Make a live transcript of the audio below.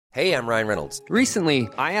Hey, I'm Ryan Reynolds. Recently,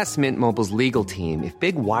 I asked Mint Mobile's legal team if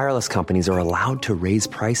big wireless companies are allowed to raise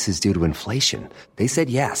prices due to inflation. They said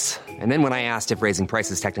yes. And then when I asked if raising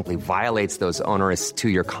prices technically violates those onerous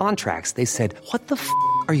two-year contracts, they said, "What the f***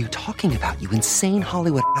 are you talking about, you insane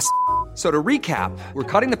Hollywood ass?" So to recap, we're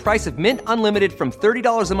cutting the price of Mint Unlimited from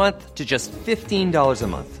 $30 a month to just $15 a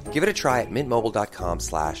month. Give it a try at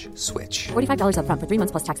mintmobile.com/switch. $45 up front for 3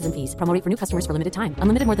 months plus taxes and fees. Promo rate for new customers for limited time.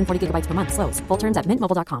 Unlimited more than 40 gigabytes per month. Slows full terms at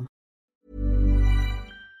mintmobile.com.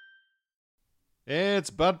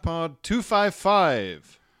 It's BudPod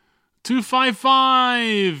 255.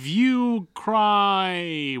 255, you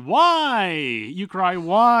cry, why? You cry,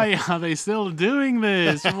 why are they still doing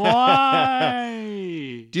this?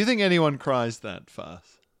 Why? Do you think anyone cries that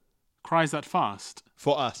fast? Cries that fast?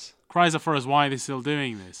 For us. Cries that for us, why are they still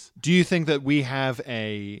doing this? Do you think that we have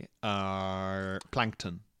a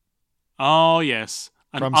plankton? Oh, yes.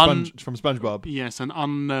 From SpongeBob? Yes, an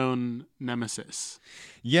unknown nemesis.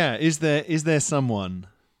 Yeah, is there someone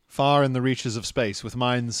far in the reaches of space with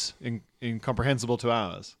minds incomprehensible to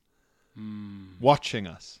ours, watching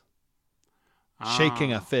us,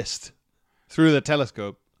 shaking a fist through the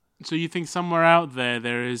telescope? So you think somewhere out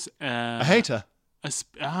there is a hater?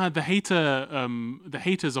 The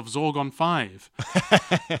haters of Zorgon 5.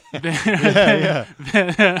 They're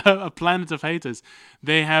a planet of haters.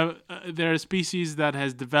 They're a species that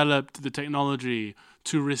has developed the technology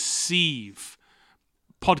to receive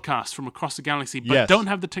podcasts from across the galaxy, but don't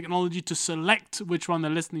have the technology to select which one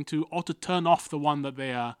they're listening to or to turn off the one that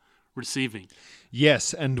they are receiving.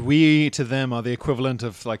 Yes, and we to them are the equivalent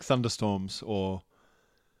of like thunderstorms or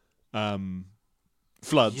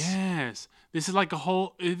floods. Yes. This is like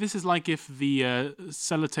if the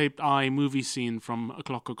sellotaped eye movie scene from A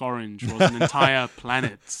Clockwork Orange was an entire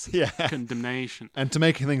planet's condemnation. And to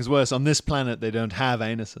make things worse, on this planet they don't have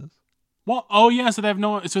anuses. What? Oh yeah, so they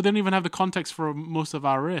don't even have the context for most of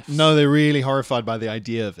our riffs. No, they're really horrified by the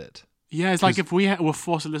idea of it. Yeah, it's like if we were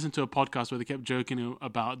forced to listen to a podcast where they kept joking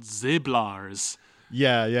about ziblars.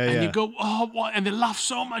 Yeah. And you go, oh, what? And they laugh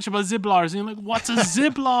so much about ziblars. And you're like, what's a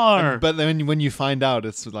ziblar? But then when you find out,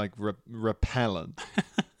 it's like repellent.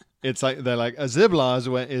 It's like, they're like, a ziblar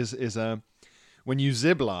is when you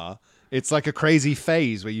ziblar, it's like a crazy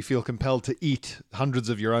phase where you feel compelled to eat hundreds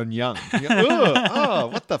of your own young. You go,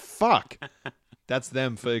 what the fuck? That's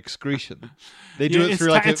them for excretion. They do it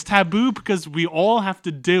through it's taboo because we all have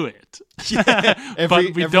to do it.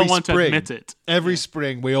 But we don't want to admit it. Every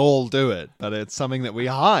spring we all do it, but it's something that we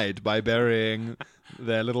hide by burying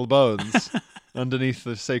their little bones underneath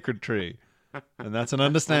the sacred tree. And that's an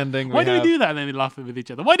understanding. Why do we do that? And then they laugh with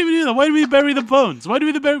each other. Why do we do that? Why do we bury the bones? Why do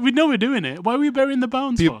we bury? We know we're doing it. Why are we burying the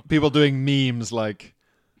bones for? People doing memes like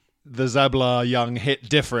the Zabla young hit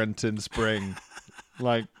different in spring.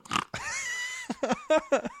 Like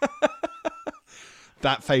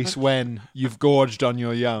that face when you've gorged on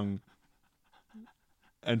your young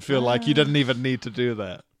and feel like you didn't even need to do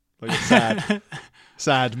that. Like a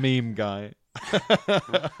sad meme guy.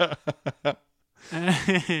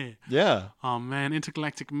 Yeah. Oh man,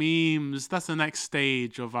 intergalactic memes. That's the next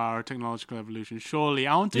stage of our technological evolution. Surely,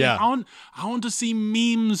 I want to see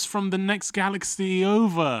memes from the next galaxy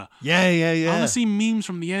over. Yeah. I want to see memes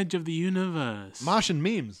from the edge of the universe. Martian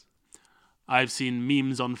memes. I've seen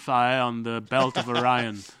memes on fire on the belt of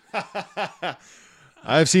Orion.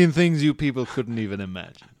 I've seen things you people couldn't even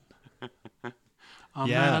imagine. Man,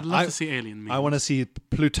 I'd love to see alien memes. I want to see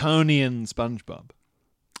Plutonian SpongeBob.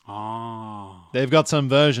 Oh. They've got some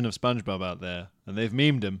version of SpongeBob out there, and they've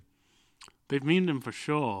memed him. They've memed him for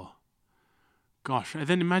sure. Gosh, and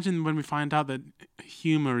then imagine when we find out that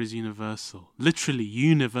humor is universal. Literally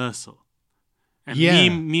universal. And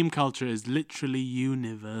meme culture is literally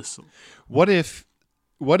universal. What if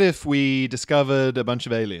we discovered a bunch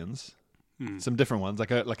of aliens, some different ones, like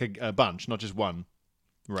a bunch, not just one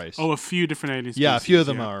race? Oh, a few different alien species. Yeah, a few of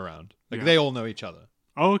them are around. Like they all know each other.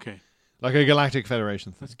 Oh, okay. Like a galactic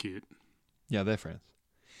federation thing. That's cute. Yeah, they're friends.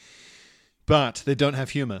 But they don't have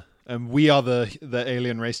humor. And we are the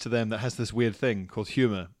alien race to them that has this weird thing called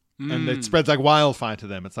humor. And it spreads like wildfire to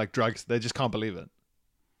them. It's like drugs. They just can't believe it.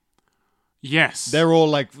 Yes. They're all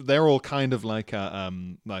kind of like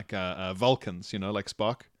Vulcans, like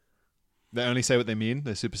Spock. They only say what they mean.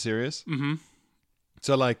 They're super serious. Mm-hmm.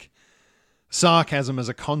 So like sarcasm as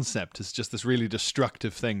a concept is just this really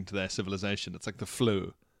destructive thing to their civilization. It's like the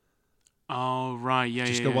flu. Oh, right. Yeah.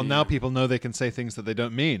 Now people know they can say things that they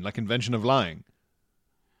don't mean, like invention of lying.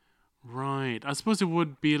 Right. I suppose it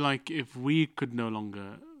would be like if we could no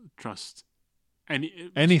longer trust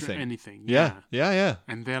anything. Yeah.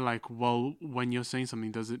 And they're like, well, when you're saying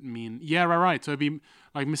something, does it mean... Yeah, right. So it'd be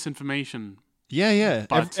like misinformation. Yeah.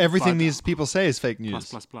 Everything these people say is fake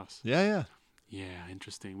news. Plus. Yeah. Yeah,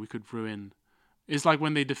 interesting. We could ruin. It's like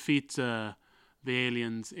when they defeat the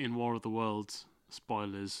aliens in War of the Worlds.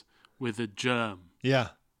 Spoilers with a germ. Yeah,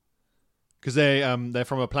 because they're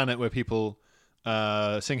from a planet where people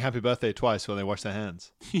sing "Happy Birthday" twice while they wash their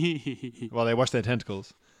hands, while they wash their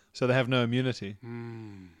tentacles, so they have no immunity.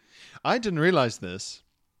 I didn't realize this,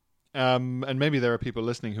 and maybe there are people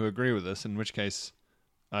listening who agree with this. In which case,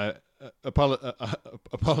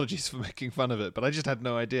 apologies for making fun of it, but I just had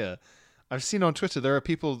no idea. I've seen on Twitter there are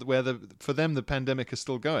people where for them the pandemic is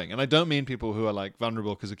still going, and I don't mean people who are like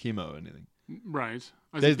vulnerable because of chemo or anything. Right.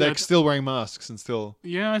 They're still wearing masks and still.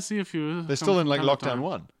 Yeah, I see a few. They're still in like lockdown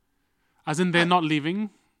 1. As in, they're not leaving.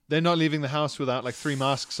 They're not leaving the house without like 3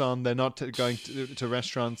 masks on. They're not going to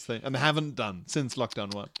restaurants. And they haven't done since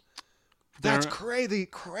lockdown 1. That's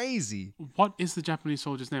crazy. What is the Japanese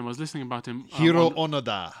soldier's name? I was listening about him. Hiro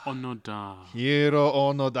Onoda. Hiro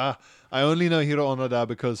Onoda. I only know Hiro Onoda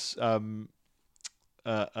because oh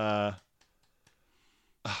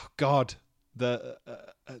God, the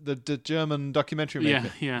German documentary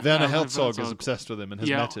maker. Yeah. Werner Herzog is obsessed with him and has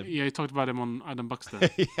met him. Yeah, he talked about him on Adam Buxton.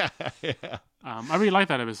 yeah. I really like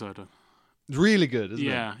that episode. Really good, isn't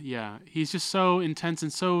it? Yeah. He's just so intense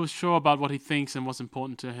and so sure about what he thinks and what's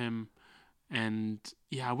important to him. And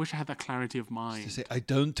yeah, I wish I had that clarity of mind. To say, I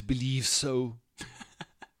don't believe so.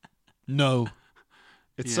 No.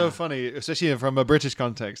 It's so funny, especially from a British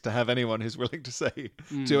context, to have anyone who's willing to say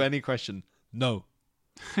to any question, no.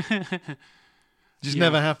 Just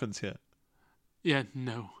never happens here. Yeah,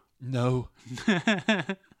 no. No.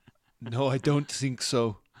 No, I don't think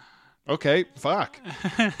so. Okay, fuck.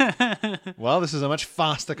 Well, this is a much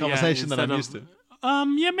faster conversation than I'm used to.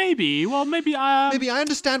 Yeah, maybe. Well, maybe. Maybe I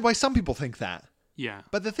understand why some people think that. Yeah.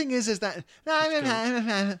 But the thing is that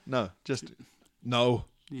no, just no.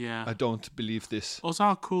 Yeah. I don't believe this. Also,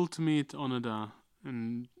 how cool to meet Onoda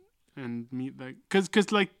and meet that,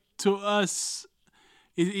 because like to us,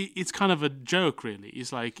 it's kind of a joke, really.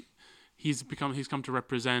 It's like he's come to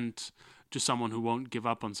represent just someone who won't give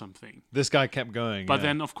up on something. This guy kept going. But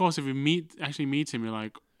then, of course, if you actually meet him, you're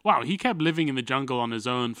like, wow, he kept living in the jungle on his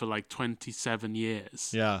own for like 27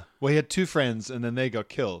 years. Yeah. Well, he had 2 friends and then they got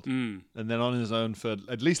killed. And then on his own for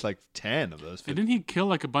at least like 10 of those. And didn't he kill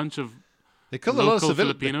like a bunch of They killed a lot of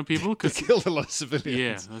Filipino people? They killed a lot of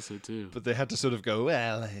civilians. Yeah, that's it too. But they had to sort of go,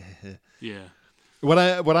 well. Yeah. What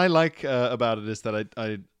I like about it is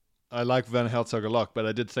that I like Werner Herzog a lot, but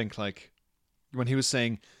I did think like when he was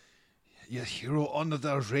saying, your hero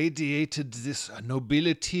Onoda radiated this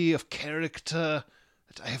nobility of character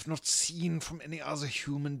that I have not seen from any other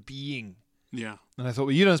human being. Yeah. And I thought,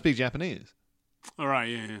 well, you don't speak Japanese. All right,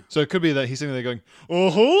 yeah. So it could be that he's sitting there going,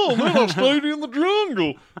 oh, man, I stayed in the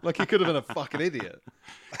jungle. Like he could have been a fucking idiot.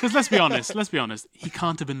 Because let's be honest, he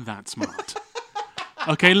can't have been that smart.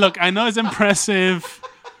 Okay, look, I know it's impressive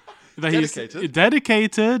that he's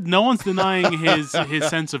dedicated. No one's denying his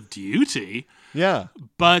sense of duty. Yeah.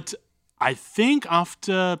 But I think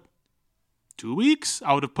after 2 weeks,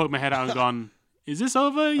 I would have poked my head out and gone, is this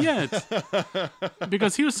over yet?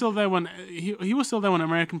 Because he was still there when he was still there when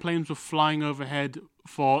American planes were flying overhead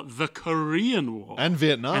for the Korean War and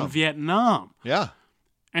Vietnam. Yeah.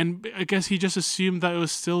 And I guess he just assumed that it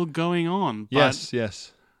was still going on. But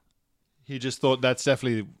yes. He just thought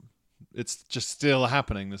it's just still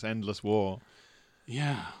happening, this endless war.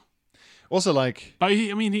 Yeah. Also, like, but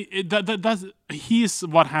he's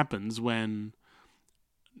what happens when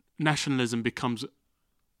nationalism becomes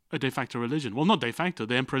a de facto religion. Well, not de facto.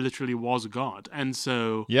 The emperor literally was God, and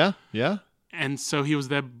so yeah. And so he was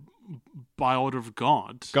there by order of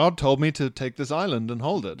God. God told me to take this island and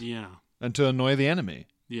hold it. Yeah. And to annoy the enemy.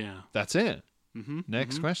 Yeah. That's it.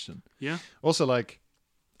 Next question. Yeah. Also, like,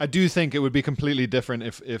 I do think it would be completely different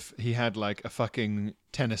if he had like a fucking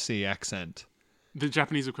Tennessee accent. The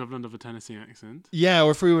Japanese equivalent of a Tennessee accent? Yeah,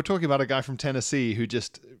 or if we were talking about a guy from Tennessee who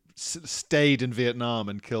just stayed in Vietnam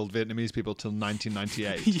and killed Vietnamese people till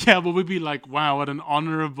 1998. Yeah, but we'd be like, wow, what an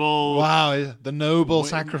honourable... Wow, the noble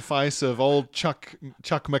sacrifice of old Chuck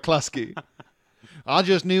McCluskey. I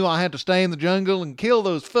just knew I had to stay in the jungle and kill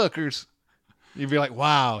those fuckers. You'd be like,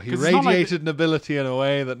 wow, he radiated nobility in a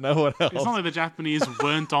way that no one else... It's not like the Japanese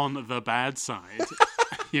weren't on the bad side,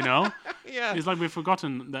 you know? Yeah. It's like we've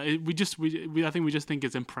forgotten that I think we just think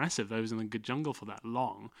it's impressive that he was in the good jungle for that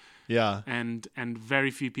long. Yeah. And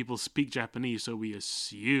very few people speak Japanese, so we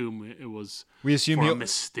assume it was for a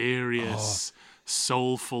mysterious,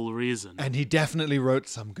 soulful reason. And he definitely wrote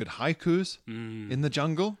some good haikus in the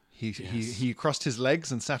jungle. He crossed his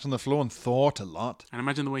legs and sat on the floor and thought a lot. And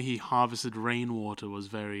imagine the way he harvested rainwater was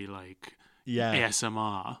very like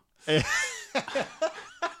ASMR.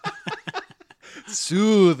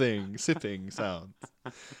 Soothing sipping sounds.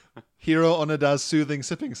 Hiro Onada's soothing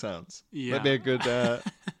sipping sounds. Yeah. That'd be a good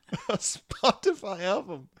Spotify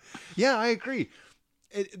album. Yeah, I agree.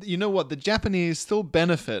 You know what? The Japanese still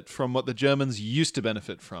benefit from what the Germans used to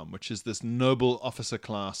benefit from, which is this noble officer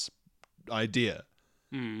class idea.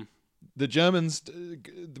 The Germans,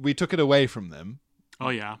 we took it away from them. Oh,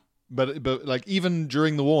 yeah. But like even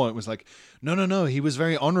during the war, it was like, no, he was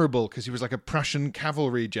very honorable because he was like a Prussian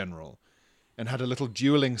cavalry general and had a little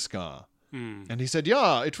dueling scar. And he said,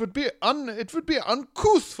 yeah, it would be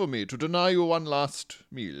uncouth for me to deny you one last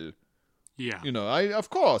meal. Yeah. You know, of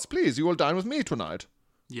course, please, you will dine with me tonight.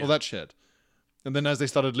 Yeah. All that shit. And then as they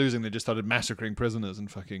started losing, they just started massacring prisoners and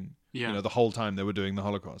fucking, the whole time they were doing the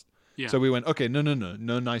Holocaust. Yeah. So we went, okay, no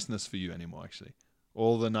niceness for you anymore, actually.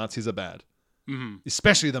 All the Nazis are bad. Mm-hmm.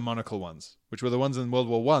 Especially the monocle ones, which were the ones in World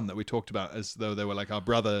War I that we talked about as though they were like our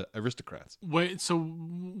brother aristocrats. Wait, so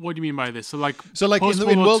what do you mean by this? So like post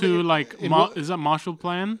World War World II, like is that Marshall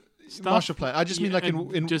Plan stuff? Marshall Plan. I just mean like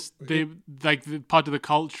in just they like the part of the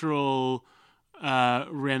cultural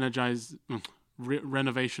renovation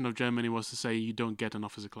of Germany was to say you don't get an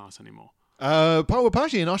officer class anymore.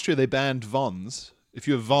 Partially in Austria they banned Vons. If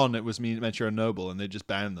you were Von, it meant you're a noble, and they just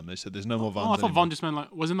banned them. They said there's no more Vons. Oh, I thought anymore. Von just meant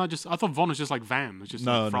like wasn't that just? I thought Von was just like van. It's just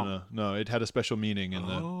like from. No. It had a special meaning in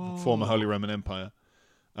the former Holy Roman Empire.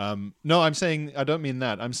 No, I don't mean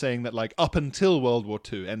that. I'm saying that like up until World War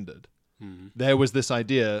II ended, there was this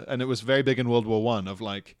idea, and it was very big in World War I, of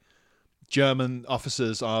like German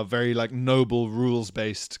officers are very like noble,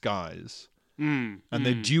 rules-based guys. And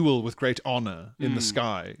they duel with great honor in the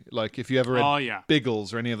sky. Like if you ever read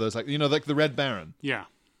Biggles or any of those, like like the Red Baron. Yeah.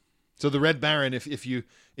 So the Red Baron, if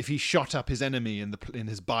he shot up his enemy in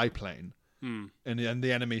his biplane, and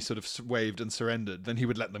the enemy sort of waved and surrendered, then he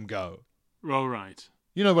would let them go. Oh, right.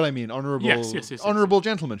 You know what I mean? Honorable, yes, honorable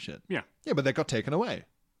gentleman shit. Yeah. Yeah, but they got taken away.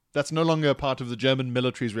 That's no longer a part of the German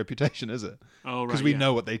military's reputation, is it? Oh, right. Because we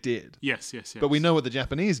know what they did. Yes. But we know what the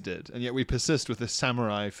Japanese did, and yet we persist with this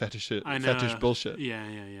samurai fetish bullshit. Yeah.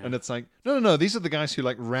 And it's like, no, these are the guys who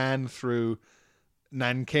like ran through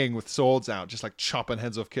Nanking with swords out, just like chopping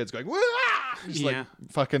heads off kids, going, wah! Just like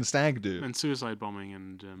fucking stag do. And suicide bombing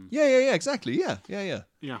and... Yeah, exactly. Yeah.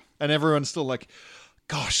 Yeah. And everyone's still like,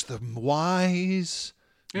 gosh, the wise...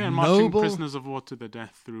 Yeah, and marching noble prisoners of war to their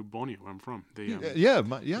death through Borneo, where I'm from. The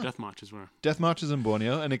death marches were. Death marches in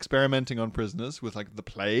Borneo and experimenting on prisoners with like the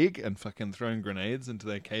plague and fucking throwing grenades into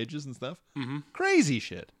their cages and stuff. Mm-hmm. Crazy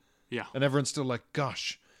shit. Yeah. And everyone's still like,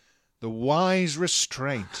 gosh, the wise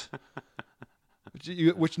restraint.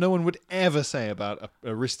 which no one would ever say about an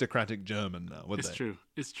aristocratic German now, would they?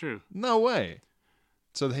 It's true. No way.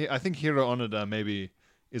 So I think Hiro Onoda maybe...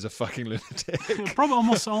 is a fucking lunatic. Probably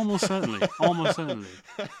almost certainly.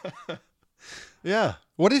 Yeah.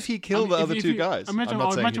 What if he killed the other two guys? Imagine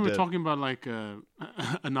we're talking about like a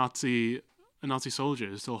Nazi soldier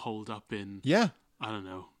who's still holed up in I don't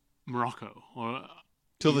know, Morocco or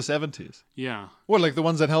till the 70s. Yeah. Well, like the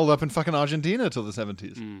ones that held up in fucking Argentina till the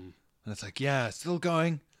 70s. And it's like, still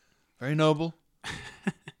going. Very noble.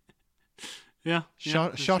 Yeah.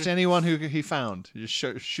 Shot anyone who he found. You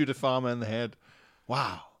just shoot a farmer in the head.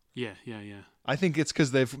 Wow. Yeah. I think it's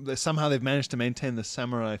because they've managed to maintain the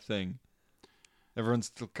samurai thing. Everyone's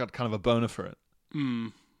still got kind of a boner for it.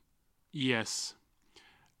 Yes.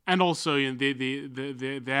 And also,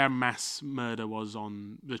 their mass murder was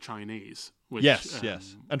on the Chinese. Which,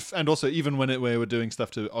 yes. And also, even when we were doing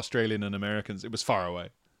stuff to Australian and Americans, it was far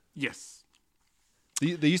away. Yes.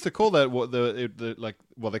 They used to call that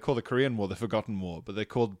they call the Korean War the Forgotten War, but they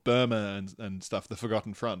called Burma and stuff the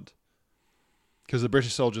Forgotten Front. Because the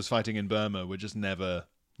British soldiers fighting in Burma were just never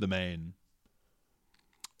the main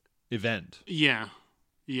event. Yeah.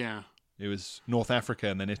 It was North Africa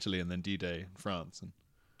and then Italy and then D-Day in France.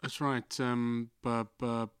 That's right.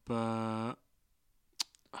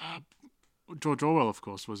 George Orwell, of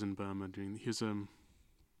course, was in Burma during. He was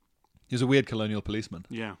a weird colonial policeman.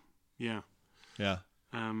 Yeah.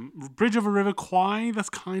 Bridge over River Kwai. That's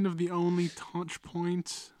kind of the only touch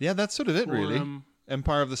point. Yeah, that's sort of it, really.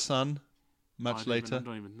 Empire of the Sun. Much later.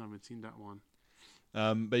 I haven't seen that one.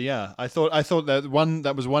 But yeah, I thought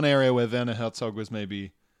that was one area where Werner Herzog was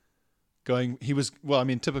maybe going. He was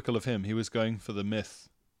typical of him. He was going for the myth,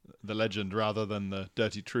 the legend, rather than the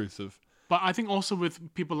dirty truth of. But I think also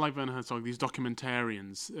with people like Werner Herzog, these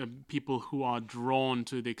documentarians, people who are drawn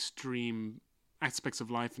to the extreme aspects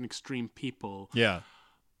of life and extreme people. Yeah.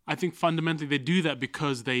 I think fundamentally they do that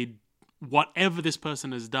because whatever this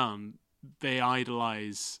person has done, they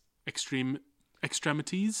idolize extreme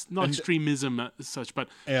extremities, not extremism as such, but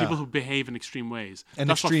Yeah. people who behave in extreme ways. And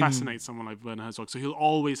That's extreme- what fascinates someone like Werner Herzog. So he'll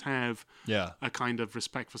always have Yeah. a kind of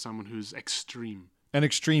respect for someone who's extreme. An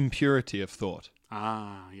extreme purity of thought.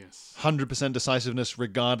 Ah, yes. 100% decisiveness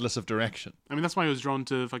regardless of direction. I mean, that's why I was drawn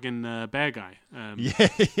to fucking Bear Guy.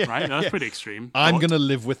 Yeah. Right? That's pretty extreme. I'm thought. going to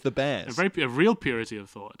live with the bears. A real purity of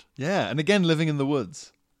thought. Yeah, and again, living in the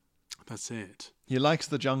woods. That's it. He likes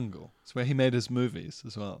the jungle. It's where he made his movies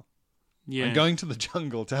as well. Yeah. And going to the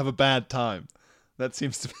jungle to have a bad time. That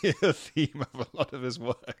seems to be a theme of a lot of his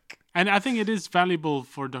work. And I think it is valuable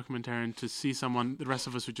for a documentarian to see someone, the rest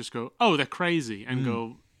of us would just go, oh, they're crazy, and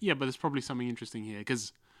go, yeah, but there's probably something interesting here.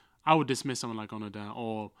 Because I would dismiss someone like Onoda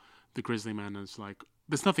or the Grizzly Man as like,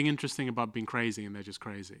 there's nothing interesting about being crazy, and they're just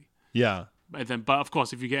crazy. Yeah. But of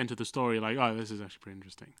course, if you get into the story, like, oh, this is actually pretty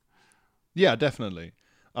interesting. Yeah, definitely.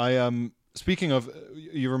 Speaking of,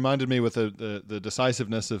 you reminded me with the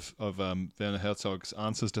decisiveness of Werner Herzog's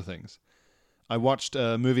answers to things. I watched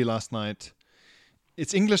a movie last night.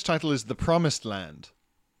 Its English title is The Promised Land.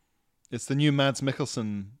 It's the new Mads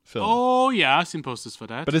Mikkelsen film. Oh, yeah, I've seen posters for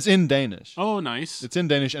that. But it's in Danish. Oh, nice. It's in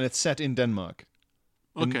Danish and it's set in Denmark.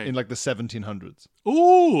 Okay. In like the 1700s.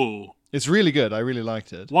 Ooh! It's really good. I really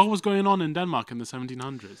liked it. What was going on in Denmark in the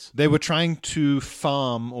 1700s? They were trying to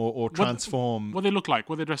farm or transform. What they look like?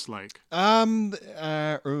 What they dress like?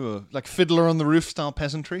 Like Fiddler on the Roof style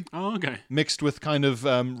peasantry. Oh, okay. Mixed with kind of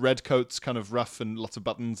red coats, kind of rough and lots of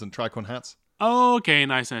buttons and tricorn hats. Oh, okay,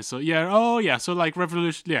 nice. So so like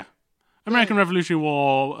American Revolutionary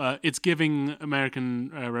War. It's giving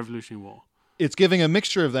American Revolutionary War. It's giving a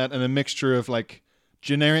mixture of that and a mixture of like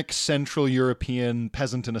generic Central European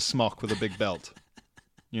peasant in a smock with a big belt.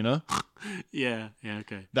 You know? Yeah,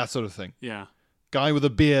 okay. That sort of thing. Yeah. Guy with a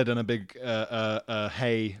beard and a big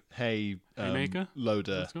Haymaker?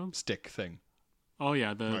 loader stick thing. Oh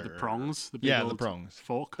yeah, the prongs. The big Yeah, the old prongs.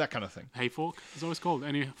 fork. That kind of thing. Hay fork. It's always called.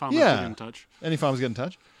 Any farmer get in touch. Any farmers get in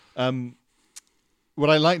touch. What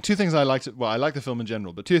I like, two things I liked. Well, I like the film in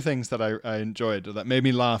general, but two things that I enjoyed that made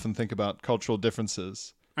me laugh and think about cultural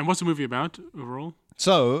differences. And what's the movie about overall?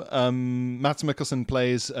 So, Mads Mikkelsen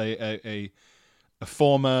plays a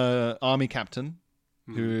former army captain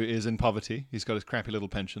who is in poverty. He's got his crappy little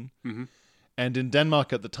pension. Mm-hmm. And in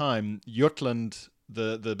Denmark at the time, Jutland,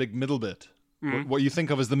 the big middle bit, what you think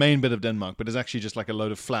of as the main bit of Denmark, but is actually just like a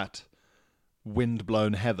load of flat,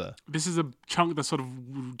 wind-blown heather. This is a chunk that's sort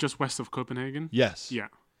of just west of Copenhagen? Yes. Yeah.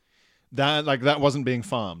 That wasn't being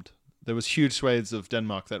farmed. There was huge swathes of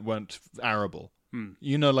Denmark that weren't arable.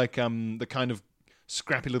 You know, like the kind of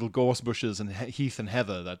scrappy little gorse bushes and heath and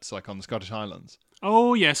heather that's like on the Scottish Highlands.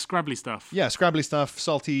 Oh, yes, scrabbly stuff. Yeah, scrabbly stuff,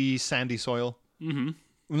 salty, sandy soil.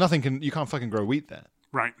 Mm-hmm. You can't fucking grow wheat there.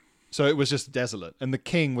 Right. So it was just desolate. And the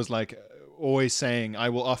king was like always saying, I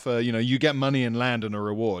will offer, you get money and land and a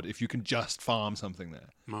reward if you can just farm something there.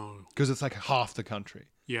 Because it's like half the country.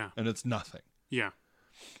 Yeah. And it's nothing. Yeah.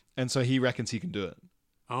 And so he reckons he can do it.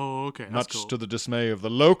 Oh, okay. That's Much cool. to the dismay of the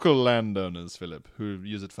local landowners, Philip, who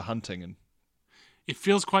use it for hunting. And it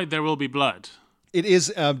feels quite There Will Be Blood. it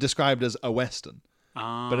is described as a Western.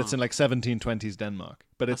 Ah. But it's in like 1720s Denmark.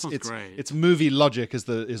 But That sounds great. its movie logic is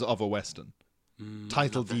of a Western.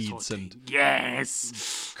 Title deeds and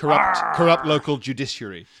yes, corrupt local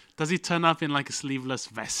judiciary. Does he turn up in like a sleeveless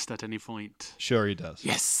vest at any point? Sure he does.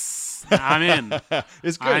 Yes, I'm in.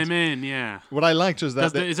 It's good. I'm in. Yeah. What I liked was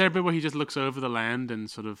that Is there a bit where he just looks over the land and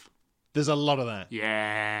sort of? there's a lot of that.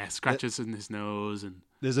 Yeah, scratches in his nose and.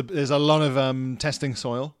 There's a lot of testing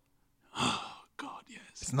soil. God, yes.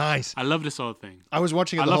 It's nice. I love this sort of thing. I was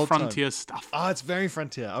watching it I the love whole frontier time. stuff. Oh, it's very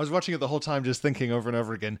frontier. I was watching it the whole time just thinking over and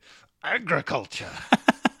over again, agriculture.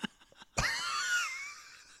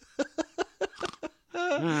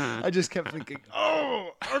 I just kept thinking,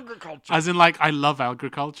 agriculture. As in, like, I love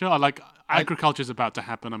agriculture. I like agriculture's about to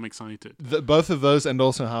happen. I'm excited. Both of those and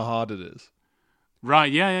also how hard it is.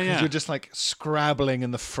 Right, yeah. Because you're just like scrabbling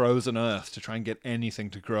in the frozen earth to try and get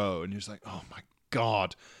anything to grow. And you're just like, oh my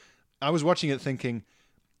God. I was watching it thinking,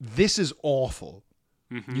 this is awful.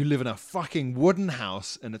 Mm-hmm. You live in a fucking wooden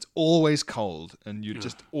house and it's always cold and you're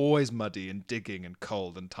just always muddy and digging and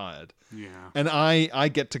cold and tired. Yeah. And I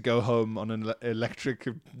get to go home on an electric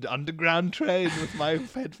underground train with my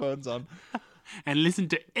headphones on. And listen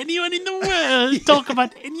to anyone in the world talk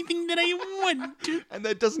about anything that I want to. And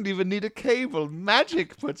that doesn't even need a cable.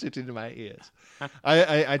 Magic puts it into my ears.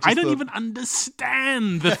 I don't even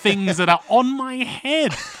understand the things that are on my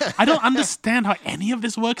head. I don't understand how any of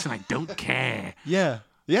this works, and I don't care. Yeah.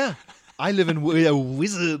 I live in a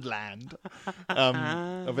wizard land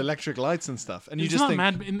of electric lights and stuff. And you It's just not think,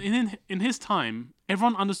 mad. In his time,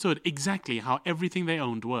 everyone understood exactly how everything they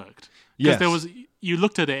owned worked. Yes. Because you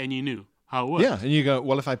looked at it and you knew how it worked. yeah, and you go,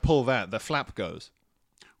 well, if I pull that, the flap goes.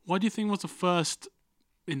 What do you think was the first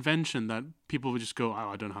invention that people would just go, oh,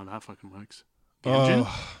 I don't know how that fucking works? The engine?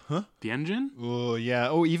 Huh? The engine? Oh, yeah.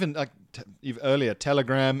 Oh, even like even earlier,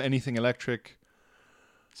 telegram, anything electric.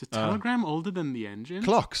 Is a telegram older than the engine?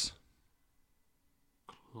 Clocks.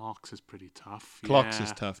 Clocks is pretty tough. Clocks yeah.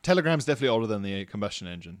 is tough. Telegram's definitely older than the combustion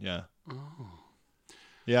engine. Yeah. Oh.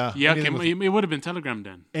 Yeah. Yeah, okay, anything with, it would have been telegram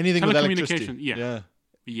then. anything with electricity. Yeah. Yeah.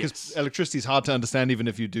 Because Yes. electricity is hard to understand even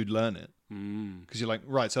if you do learn it. Mm. Because you're like,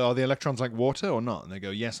 right, so are the electrons like water or not? And they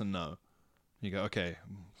go, yes and no. You go, okay,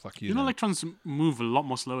 fuck you. You know, then. electrons move a lot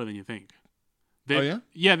more slower than you think. Oh, yeah?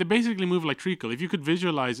 Yeah, they basically move like treacle. If you could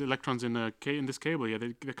visualize electrons in this cable, yeah,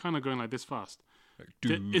 they're kind of going like this fast.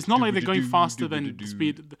 It's not like they're going faster than the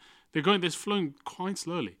speed. They're flowing quite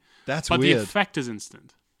slowly. That's but weird. the effect is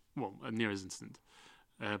instant. Well, near as instant.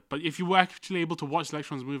 But if you were actually able to watch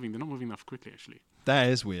electrons moving, they're not moving that quickly, actually. That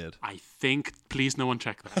is weird. I think, please no one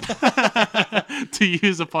check that. To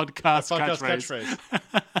use a podcast catchphrase.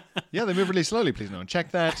 Yeah, they move really slowly, please no one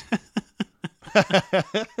check that.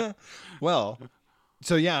 Well,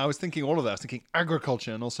 so yeah, I was thinking all of that. I was thinking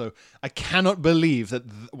agriculture, and also I cannot believe that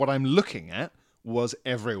what I'm looking at was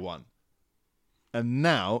everyone. And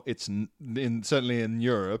now it's certainly in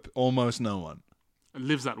Europe, almost no one. It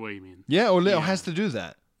lives that way, you mean? Yeah, or Yeah. has to do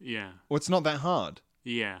that. Yeah. Or it's not that hard.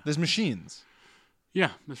 Yeah. There's machines.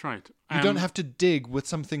 Yeah, that's right. You don't have to dig with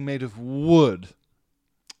something made of wood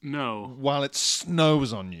No. while it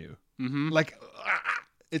snows on you. Mm-hmm. Like,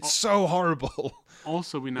 it's so horrible.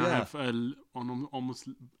 Also, we now Yeah. have almost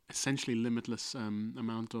essentially limitless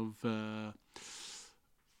amount of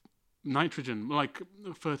nitrogen, like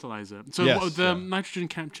fertilizer. So Yes, the yeah. nitrogen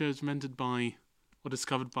capture is invented by, or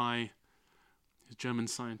discovered by, a German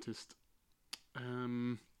scientist.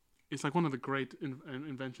 It's like one of the great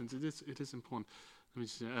inventions. It is important. Let me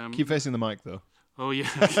see. Keep facing the mic, though. Oh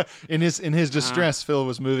yeah. In his distress, Phil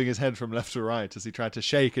was moving his head from left to right as he tried to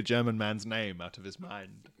shake a German man's name out of his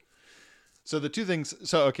mind. So the two things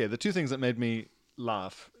that made me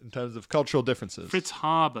laugh in terms of cultural differences. Fritz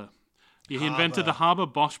Haber. He invented the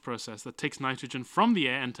Haber-Bosch process that takes nitrogen from the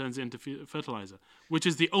air and turns it into fertilizer, which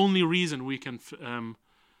is the only reason we can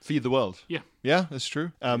Feed the world. Yeah. Yeah, that's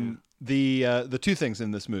true. The two things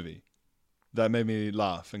in this movie that made me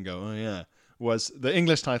laugh and go, oh yeah, was the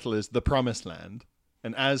English title is The Promised Land,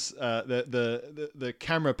 and as the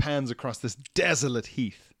camera pans across this desolate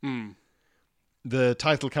heath, the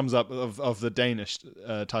title comes up of the Danish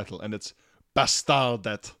title, and it's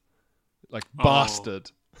Bastardet, like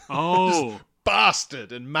bastard. Oh.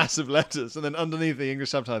 Bastard in massive letters, and then underneath the English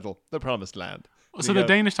subtitle, The Promised Land. And So you the go,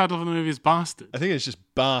 Danish title for the movie is Bastard. I think it's just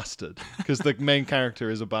bastard because the main character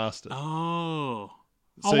is a bastard. Oh.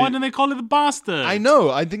 So Why didn't they call it the Bastard? I know.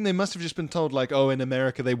 I think they must have just been told, like, oh, in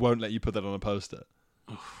America they won't let you put that on a poster.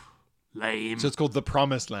 Lame. So it's called The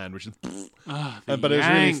Promised Land, which is. The But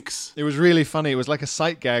Yanks. it was really funny. It was like a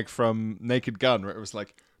sight gag from Naked Gun, where it was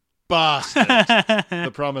like, bastard,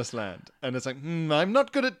 The Promised Land, and it's like, I'm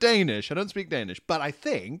not good at Danish. I don't speak Danish, but I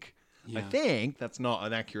think that's not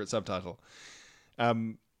an accurate subtitle.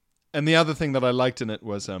 And the other thing that I liked in it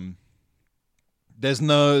was there's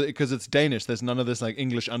no, because it's Danish, there's none of this like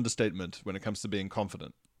English understatement when it comes to being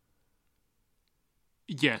confident.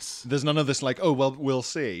 Yes. There's none of this like, oh, well, we'll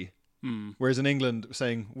see. Whereas in England,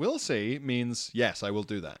 saying we'll see means, yes, I will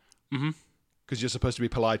do that. Because you're supposed to be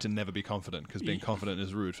polite and never be confident, because being confident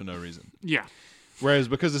is rude for no reason. Yeah. Whereas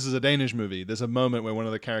because this is a Danish movie, there's a moment where one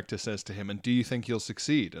of the characters says to him, and do you think you'll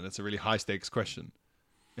succeed? And it's a really high stakes question.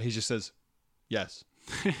 And he just says, yes.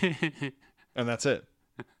 And that's it.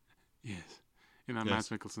 Yes. In that Yes. Mads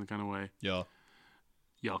Mikkelsen kind of way. Yeah.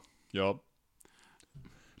 Yeah. Yeah.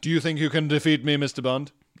 Do you think you can defeat me, Mr.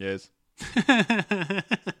 Bond? Yes.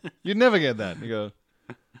 You'd never get that. You go,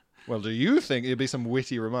 well, do you think it'd be some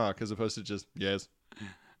witty remark as opposed to just, yes.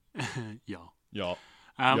 Yeah. Yeah.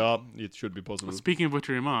 Yeah, it should be possible. Speaking of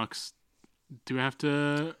witty remarks, do we have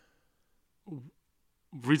to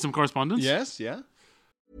read some correspondence? Yes, yeah.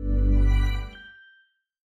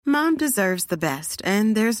 Mom deserves the best,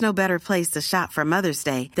 and there's no better place to shop for Mother's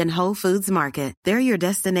Day than Whole Foods Market. They're your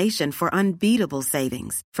destination for unbeatable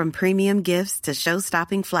savings, from premium gifts to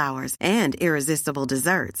show-stopping flowers and irresistible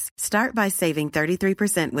desserts. Start by saving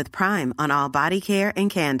 33% with Prime on all body care and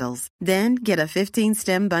candles. Then get a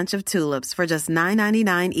 15-stem bunch of tulips for just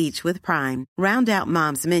 $9.99 each with Prime. Round out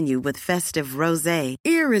Mom's menu with festive rosé,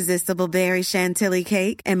 irresistible berry chantilly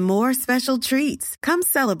cake, and more special treats. Come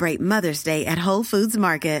celebrate Mother's Day at Whole Foods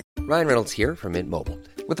Market. Ryan Reynolds here from Mint Mobile.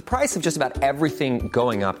 With the price of just about everything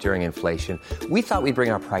going up during inflation, we thought we'd bring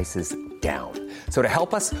our prices down. So to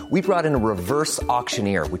help us, we brought in a reverse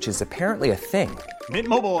auctioneer, which is apparently a thing. Mint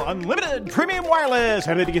Mobile Unlimited Premium Wireless.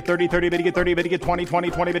 How to get 30, 30, bit to get 30, bit to get 20,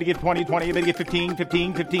 20, 20, bit to get 20, 20, bit to get 15,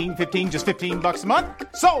 15, 15, 15, just $15 a month?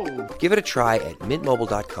 Sold! Give it a try at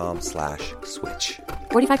mintmobile.com/switch.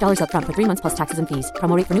 $45 up front for 3 months plus taxes and fees.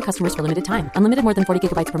 Promo rate for new customers for limited time. Unlimited more than 40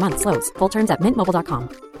 gigabytes per month. Slows full terms at mintmobile.com.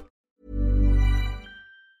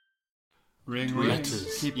 Ring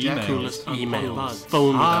letters, keep emails, emails,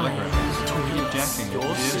 phone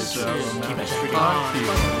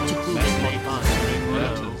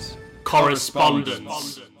calls,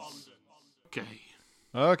 correspondence.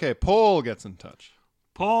 Okay, Paul gets in touch.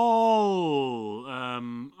 Paul,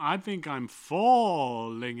 I think I'm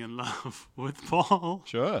falling in love with Paul.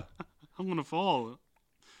 Sure. I'm gonna fall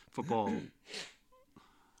for Paul.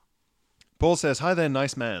 Paul says, "Hi there,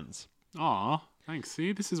 nice mans. Aw, thanks.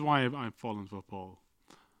 See, this is why I've fallen for Paul.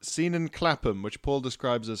 Seen in Clapham, which Paul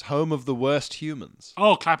describes as home of the worst humans."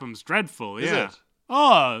 Oh, Clapham's dreadful. Is Yeah. it?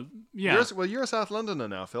 Oh, yeah. You're a South Londoner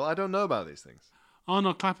now, Phil. I don't know about these things. Oh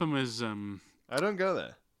no, Clapham is I don't go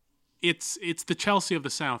there. It's the Chelsea of the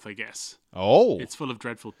South, I guess. Oh. It's full of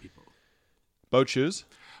dreadful people. Boat shoes?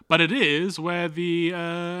 But it is where the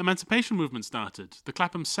emancipation movement started. The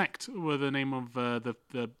Clapham sect were the name of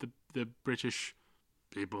the British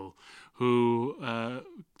people who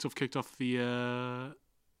sort of kicked off the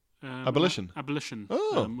Abolition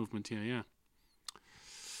movement. Yeah.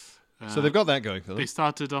 So they've got that going for them. They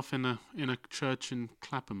started off in a church in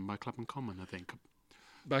Clapham by Clapham Common, I think.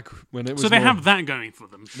 Back when it was. So they have that going for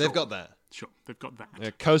them. Sure. They've got that. Sure, they've got that.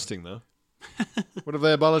 They're coasting though. What have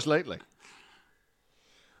they abolished lately?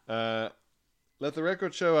 Let the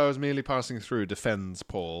record show I was merely passing through, defends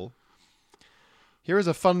Paul. Here is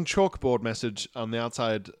a fun chalkboard message on the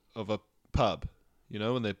outside of a pub. You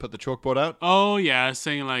know, when they put the chalkboard out? Oh, yeah,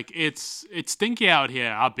 saying like, it's stinky out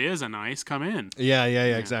here. Our beers are nice. Come in. Yeah,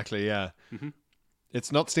 exactly, yeah. Mm-hmm.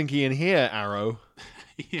 It's not stinky in here, arrow,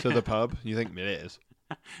 to the pub. You think it is.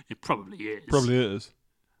 It probably is. Probably is.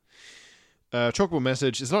 Chalkboard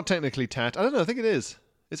message. It's not technically tat. I don't know, I think it is.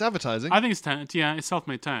 It's advertising. I think it's tat, yeah. It's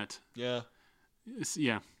self-made tat. Yeah.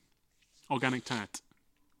 Yeah. Organic tat.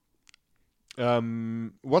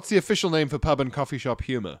 What's the official name for pub and coffee shop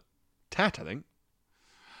humour? Tat, I think.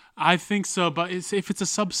 I think so, but if it's a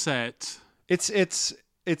subset, it's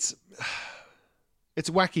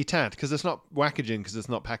wacky tat because it's not wackaging because it's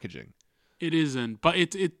not packaging. It isn't, but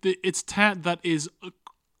it's tat that is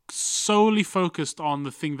solely focused on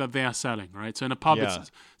the thing that they are selling, right? So in a pub,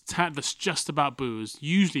 it's tat that's just about booze,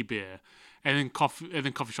 usually beer, and then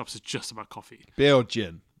coffee shops is just about coffee. Beer or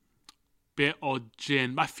gin. Beer or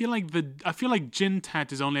gin. I feel like gin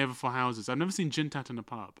tat is only ever for houses. I've never seen gin tat in a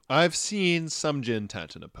pub. I've seen some gin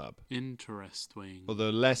tat in a pub. Interesting. Although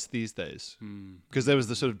less these days. Because there was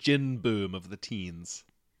the sort of gin boom of the teens.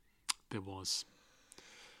 There was.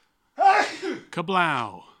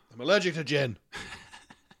 Kablow. I'm allergic to gin.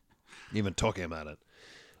 Even talking about it.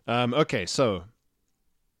 Okay, so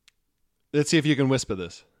let's see if you can whisper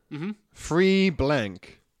this. Mm-hmm. Free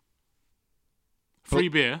blank. Free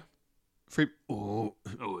beer. Free.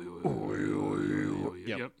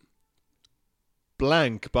 Yep.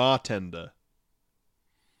 Blank bartender.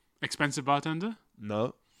 Expensive bartender?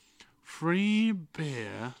 No. Free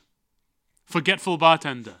beer. Forgetful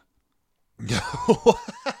bartender.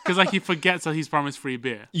 Because he forgets that he's promised free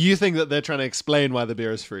beer. You think that they're trying to explain why the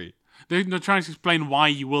beer is free? They're trying to explain why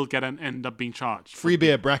you will end up being charged. Free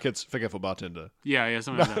beer brackets forgetful bartender. Yeah,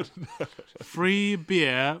 something like that. Free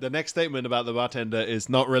beer. The next statement about the bartender is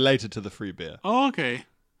not related to the free beer. Oh, okay.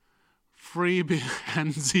 Free beer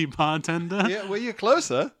handsy bartender. Yeah, well, you're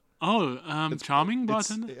closer. Oh, charming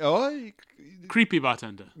bartender. Creepy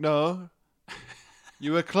bartender. No.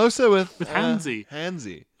 You were closer with handsy.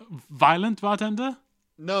 Handsy. Violent bartender.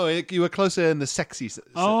 No, you were closer in the sexy.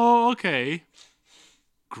 Oh, okay.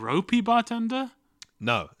 Gropey bartender?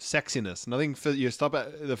 No, sexiness. Nothing for you. Stop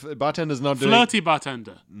it. The bartender's not doing. Flirty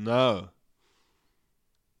bartender? No.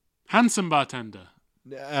 Handsome bartender?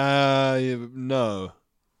 No.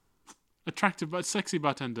 Attractive but sexy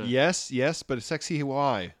bartender. Yes, but it's sexy.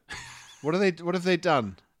 Why? What have they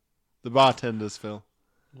done? The bartenders, Phil.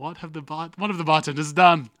 What have the bartenders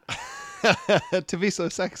done? To be so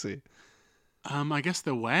sexy. I guess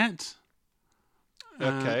they're wet.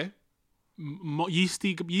 Okay.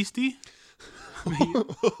 Yeasty.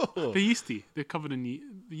 They're yeasty. They're covered in the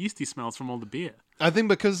yeasty smells from all the beer. I think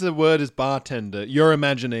because the word is bartender, you're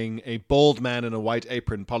imagining a bald man in a white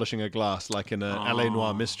apron polishing a glass like in a LA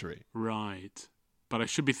Noire mystery. Right. But I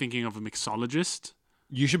should be thinking of a mixologist.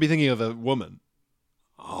 You should be thinking of a woman.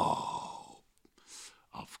 Oh,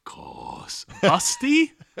 of course.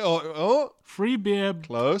 Busty? Oh, Free beer.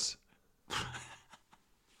 close.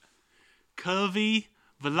 Curvy,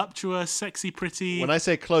 voluptuous, sexy, pretty. When I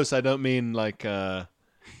say close, I don't mean like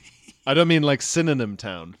synonym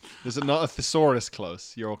town. Is it not a thesaurus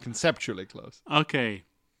close? You're conceptually close. Okay.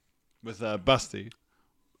 With busty.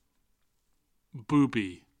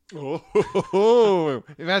 Booby. Oh,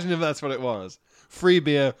 imagine if that's what it was. Free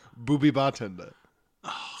beer, booby bartender.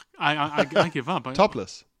 I give up.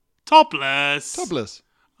 Topless. Topless.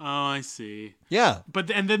 Oh, I see. Yeah.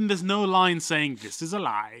 And then there's no line saying this is a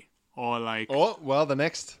lie or like. Oh well, the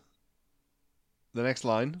next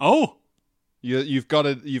line. Oh. You've got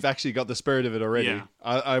it. You've actually got the spirit of it already. Yeah.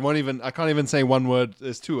 I can't even say one word.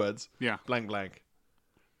 There's two words. Yeah. Blank blank.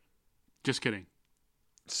 Just kidding.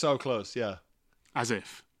 So close. Yeah. As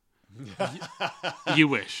if. You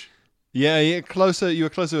wish. Yeah. Closer. You were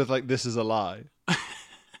closer with like this is a lie.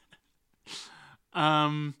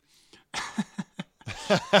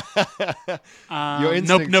 Your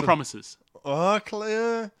instincts no promises. Oh,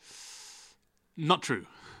 clear. Not true.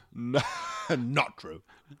 No, not true.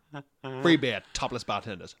 Free beer, topless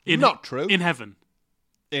bartenders. Not true. In heaven.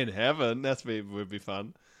 In heaven, would be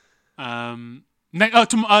fun.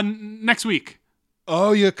 Next week.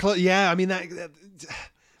 Oh, you're yeah. I mean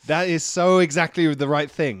that is so exactly the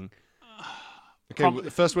right thing. Okay,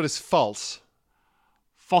 the first word is false.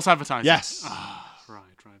 False advertising. Yes. Right.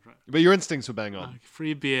 But your instincts were bang on.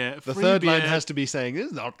 Free beer. The third line has to be saying, this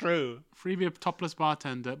is not true. Free beer, topless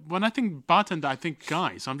bartender. When I think bartender, I think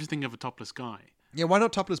guy. So I'm just thinking of a topless guy. Yeah, why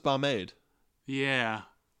not topless barmaid? Yeah.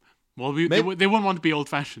 Well, they wouldn't want to be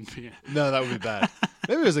old-fashioned beer. No, that would be bad.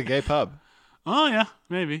 Maybe it was a gay pub. Oh, yeah,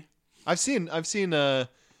 maybe. I've seen I don't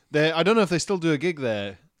know if they still do a gig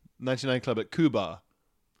there, 99 Club at Cuba.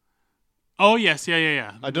 Oh, yes,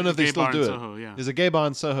 yeah. I don't know if they still do it. Soho, yeah. There's a gay bar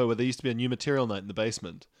in Soho where there used to be a new material night in the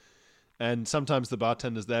basement. And sometimes the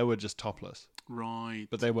bartenders there were just topless. Right.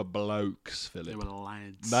 But they were blokes, Philip. They were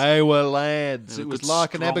lads. They were lads. They It were was good,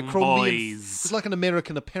 like an strong Abercrombie. It boys. was like an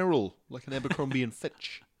American Apparel, like an Abercrombie and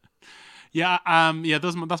Fitch. Yeah,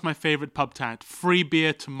 that's my favorite pub tat. Free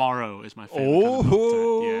beer tomorrow is my favorite kind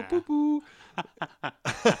of pub tat.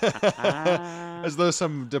 Yeah. As though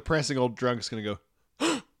some depressing old drunk's going to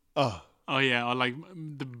go, oh. Oh yeah, or like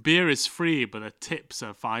the beer is free, but the tips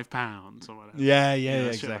are £5 or whatever. Yeah,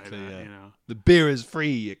 Like exactly. that, yeah. You know. The beer is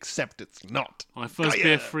free, except it's not. Or first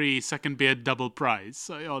beer free, second beer double price.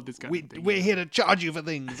 So all this kind of thing. We're here to charge you for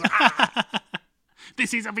things.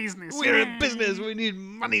 This is a business. We're a business. We need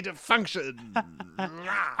money to function.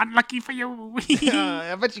 Unlucky for you.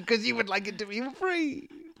 I bet you because you would like it to be free,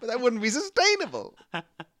 but that wouldn't be sustainable.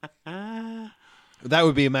 That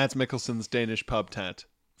would be Mads Mikkelsen's Danish pub tat.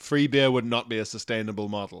 Free beer would not be a sustainable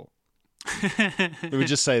model. We would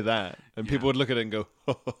just say that, and people would look at it and go,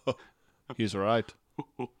 he's right.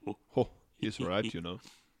 He's right, you know.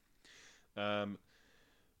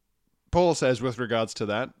 Paul says, with regards to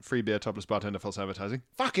that, free beer, topless bartender, false advertising.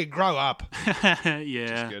 Fucking grow up.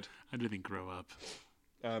 Yeah. Good. I do think grow up.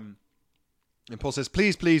 And Paul says,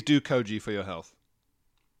 please do koji for your health.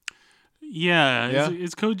 Yeah.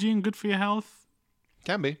 Is Kojin good for your health?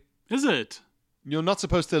 Can be. Is it? You're not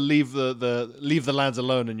supposed to leave the lads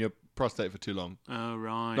alone in your prostate for too long. Oh,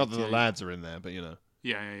 right. Not that the lads are in there, but you know.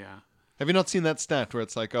 Yeah. Have you not seen that stat where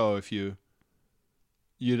it's like, oh, if you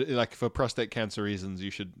like for prostate cancer reasons, you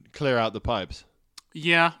should clear out the pipes?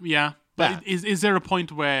 Yeah. But is there a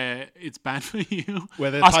point where it's bad for you?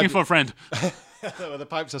 Asking for a friend. Where the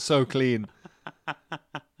pipes are so clean.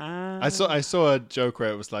 I saw a joke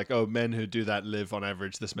where it was like, oh, men who do that live on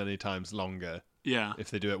average this many times longer. Yeah. If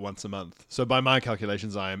they do it once a month. So by my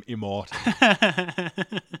calculations, I am immortal.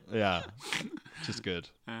 Yeah. Which is good.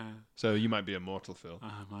 So you might be immortal, Phil.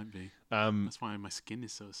 I might be. That's why my skin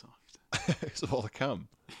is so soft. It's all to come.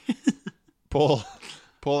 Paul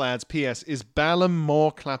adds, P.S. Is Balham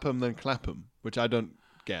more Clapham than Clapham? Which I don't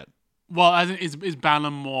get. Well, I think is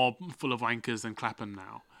Balham more full of wankers than Clapham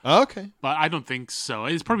now? Oh, okay. But I don't think so.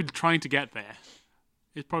 It's probably trying to get there.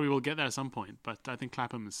 It probably will get there at some point. But I think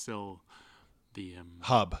Clapham is still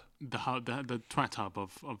hub. the twat hub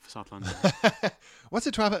of South London. What's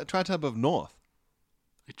the twat hub of North?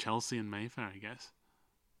 Chelsea and Mayfair, I guess.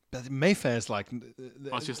 But Mayfair's like...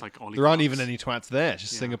 It's just like oligarchs. There aren't even any twats there. It's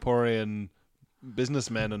just Singaporean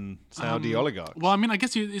businessmen and Saudi oligarchs. Well, I mean, I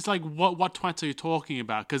guess it's like, what twats are you talking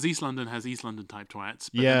about? Because East London has East London type twats,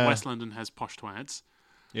 but then West London has posh twats.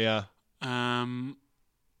 Yeah. No,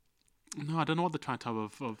 I don't know what the twat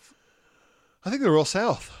hub of... I think they're all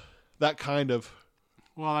south. That kind of...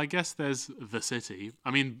 Well, I guess there's the city.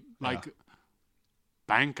 I mean,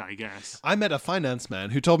 bank, I guess. I met a finance man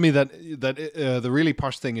who told me that the really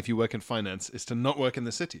posh thing if you work in finance is to not work in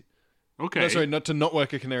the city. Okay. No, sorry, not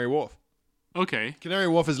work at Canary Wharf. Okay. Canary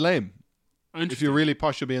Wharf is lame. If you're really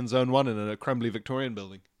posh, you'll be in Zone 1 in a crumbly Victorian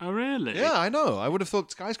building. Oh, really? Yeah, I know. I would have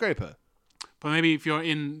thought skyscraper. But maybe if you're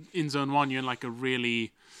in Zone 1, you're in like a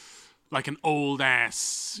really... like an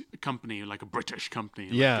old-ass company, like a British company.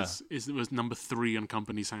 Yeah. Like it was number 3 on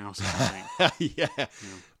Company's House or something. Yeah.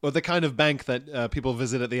 Or the kind of bank that people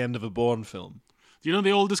visit at the end of a Bourne film. Do you know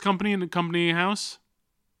the oldest company in the Company House?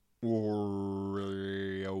 The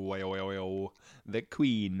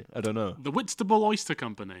Queen. I don't know. The Whitstable Oyster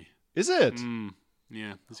Company. Is it?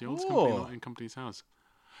 Yeah, it's the oldest company in Company's House.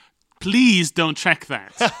 Please don't check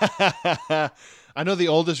that. I know the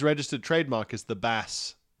oldest registered trademark is the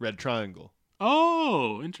Bass Red Triangle.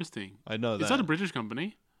 Oh, interesting. I know that. Is that a British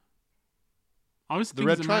company? I was the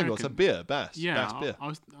Red Triangle. It's a beer, Bass. Yeah, Bass beer.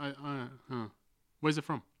 Where's it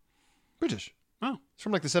from? British. Oh, it's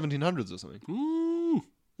from like the 1700s or something. Ooh.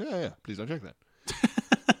 Yeah. Please don't check that.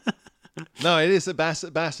 No, it is a Bass.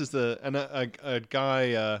 Bass is a guy,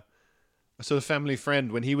 a sort of family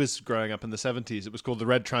friend. When he was growing up in the 70s, it was called the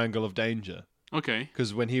Red Triangle of Danger. Okay.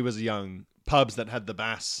 Because when he was young, pubs that had the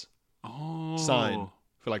Bass sign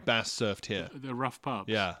for like Bass served here. The rough pubs.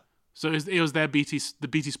 Yeah. So it was the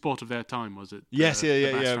BT sport of their time, was it? Yes, yeah.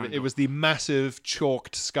 Triangle. It was the massive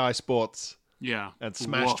chalked Sky Sports. Yeah. And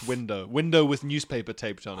smashed window with newspaper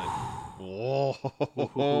taped on it. Oh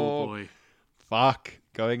boy. Fuck.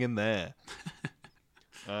 Going in there.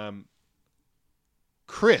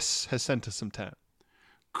 Chris has sent us some tat.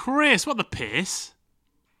 Chris, what the piss?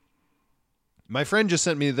 My friend just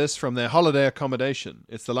sent me this from their holiday accommodation.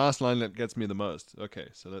 It's the last line that gets me the most. Okay,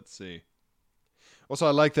 so let's see. Also,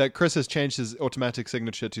 I like that Chris has changed his automatic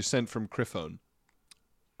signature to sent from Criphone.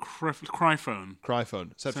 Cryphone.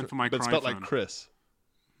 Cryphone. Sent from my but Cryphone. spelled like Chris.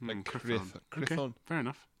 Like Criphone. Okay, fair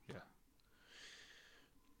enough. Yeah.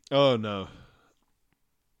 Oh, no.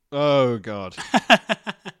 Oh, God.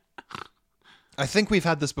 I think we've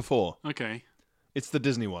had this before. Okay. It's the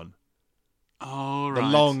Disney one. Oh, right. The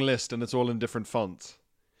long list, and it's all in different fonts.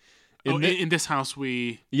 In this house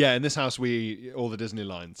we... Yeah, in this house we... all the Disney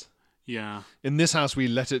lines. Yeah. In this house we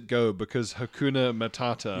let it go because Hakuna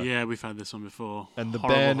Matata... Yeah, we've had this one before. And the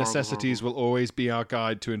bare necessities will always be our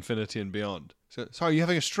guide to infinity and beyond. So, sorry, are you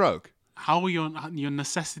having a stroke? How are your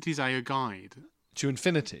necessities are your guide? To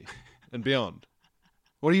infinity and beyond.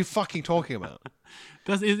 What are you fucking talking about?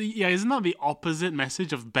 Isn't that the opposite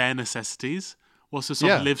message of bare necessities? Was to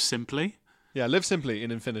sort of live simply? Yeah, live simply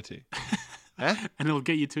in infinity. And it'll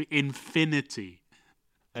get you to infinity.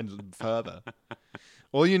 And further.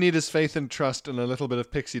 All you need is faith and trust and a little bit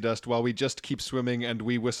of pixie dust while we just keep swimming and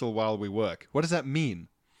we whistle while we work. What does that mean?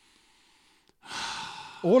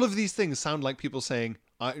 All of these things sound like people saying,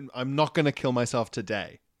 I'm not going to kill myself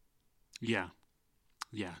today. Yeah.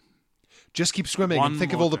 Yeah. Just keep swimming and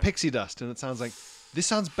think of all the pixie dust. And it sounds like, this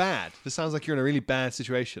sounds bad. This sounds like you're in a really bad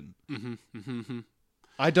situation.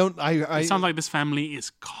 It sounds like this family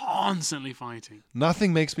is constantly fighting.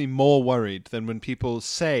 Nothing makes me more worried than when people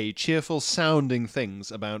say cheerful sounding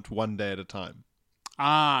things about one day at a time.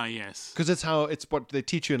 Ah, yes. Because it's what they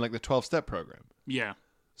teach you in like the 12-step program. Yeah.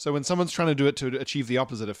 So when someone's trying to do it to achieve the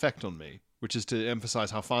opposite effect on me, which is to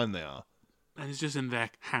emphasize how fine they are. And it's just in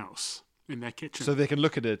their house, in their kitchen. So they can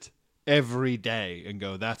look at it every day and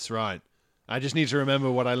go, that's right. I just need to remember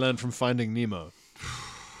what I learned from Finding Nemo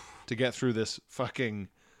to get through this fucking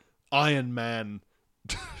Iron Man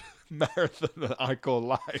marathon that I call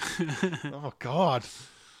life. Oh, God.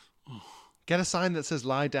 Get a sign that says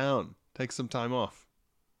lie down. Take some time off.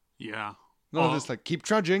 Yeah. No, just like keep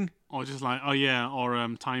trudging. Or just like,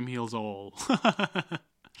 or time heals all.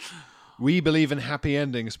 We believe in happy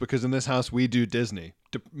endings because in this house we do Disney.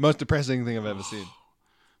 Most depressing thing I've ever seen.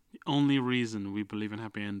 The only reason we believe in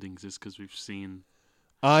happy endings is because we've seen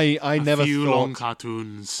I never few thought long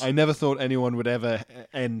cartoons. I never thought anyone would ever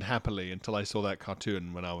end happily until I saw that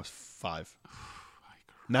cartoon when I was 5.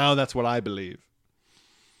 Now that's what I believe.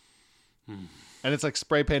 And it's like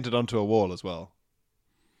spray painted onto a wall as well.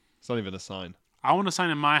 It's not even a sign. I want a sign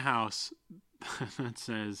in my house that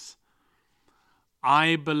says,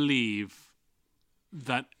 I believe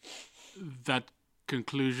that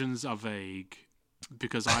conclusions are vague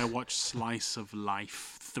because I watch slice of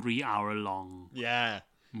life 3-hour-long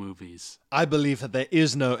movies. I believe that there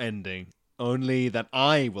is no ending, only that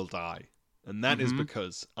I will die. And that is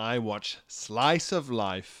because I watch slice of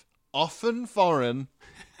life, often foreign,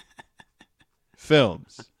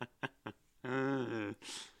 films. I'm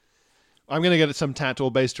going to get some tat all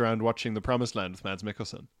based around watching The Promised Land with Mads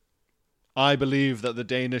Mikkelsen. I believe that the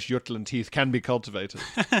Danish Jutland teeth can be cultivated.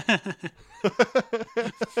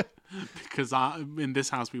 Because in this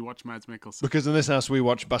house we watch Mads Mikkelsen. Because in this house we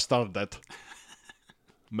watch Bastardet.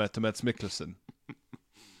 Mads Mikkelsen.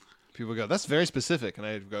 People go, that's very specific. And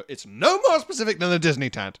I go, it's no more specific than a Disney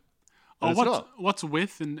tat. And what's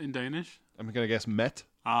with in Danish? I'm going to guess met.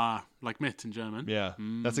 Like mit in German. Yeah.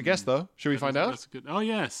 That's a guess, though. Should we find out? That's good. Oh,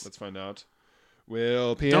 yes. Let's find out.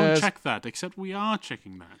 Will Pierre's... Don't check that, except we are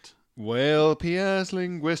checking that. Will Pierre's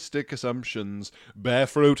linguistic assumptions bear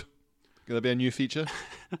fruit? Could that be a new feature?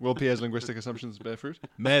 Will Pierre's linguistic assumptions bear fruit?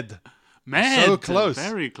 Med. So close.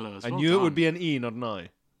 Very close. I knew it would be an E, not an I.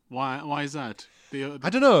 Why is that? I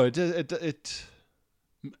don't know. It's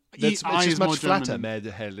just much flatter. Med.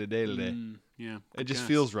 Yeah. It just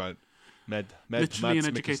feels right. Med. Literally Mads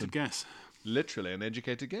an educated Mikkelsen. guess. Literally an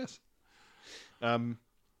educated guess.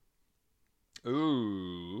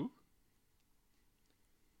 Ooh.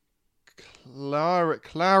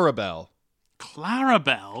 Clarabelle.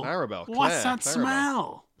 Clarabelle? What's that Clarabelle.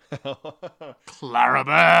 smell?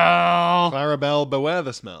 Clarabelle. Clarabelle, beware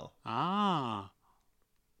the smell.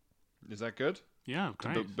 Is that good? Yeah,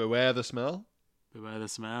 great. Beware the smell? Beware the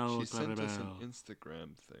smell, She sent us an Clarabelle.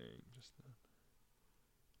 Instagram thing just now.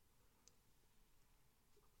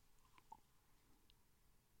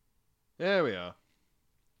 There we are.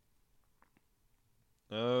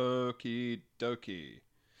 Okie dokie.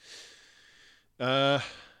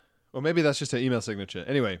 Well, maybe that's just her email signature.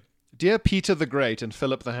 Anyway, dear Peter the Great and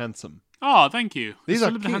Philip the Handsome. Oh, thank you. These Is are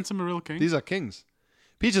Philip the Handsome a real king? These are kings.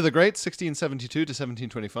 Peter the Great, 1672 to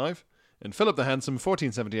 1725, and Philip the Handsome,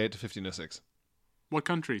 1478 to 1506. What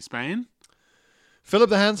country? Spain? Philip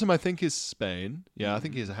the Handsome, I think, is Spain. Yeah, I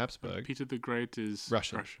think he's a Habsburg. Peter the Great is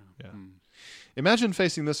Russia. Yeah. Hmm. Imagine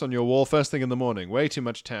facing this on your wall first thing in the morning. Way too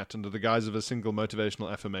much tat under the guise of a single motivational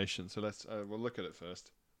affirmation. So we'll look at it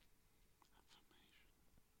first.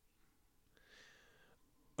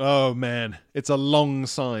 Oh man, it's a long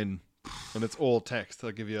sign, and it's all text.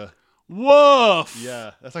 I'll give you a... Woof!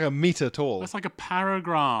 Yeah, that's like a meter tall. That's like a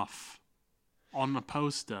paragraph on a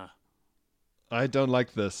poster. I don't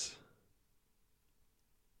like this.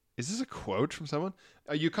 Is this a quote from someone?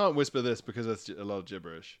 You can't whisper this because that's a lot of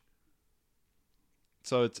gibberish.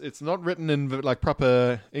 So it's not written in like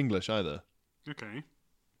proper English either. Okay.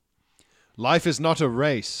 Life is not a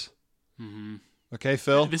race. Mm-hmm. Okay,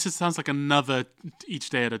 Phil? Sounds like another each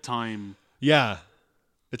day at a time. Yeah.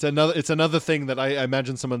 It's another thing that I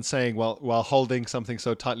imagine someone saying while holding something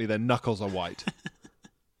so tightly their knuckles are white.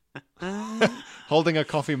 Holding a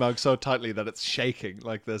coffee mug so tightly that it's shaking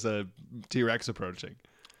like there's a T-Rex approaching.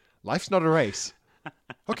 Life's not a race.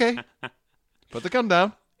 Okay. Put the gun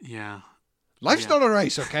down. Yeah. Life's not a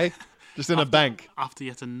race, okay? Just in a bank. After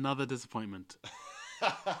yet another disappointment.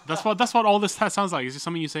 That's what all this sounds like. It's just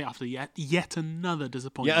something you say after yet another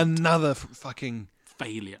disappointment. Yet another fucking...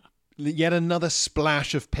 failure. Yet another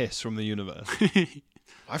splash of piss from the universe.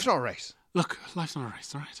 Life's not a race. Look, life's not a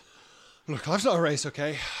race, all right? Look, life's not a race,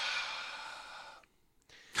 okay?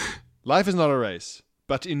 Life is not a race,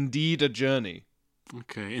 but indeed a journey.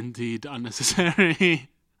 Okay, indeed unnecessary.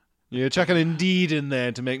 You're chucking indeed in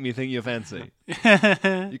there to make me think you're fancy.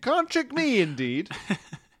 You can't trick me, indeed.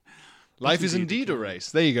 Life is indeed a race.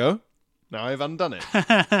 There you go. Now I've undone it.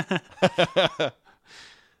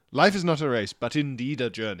 Life is not a race, but indeed a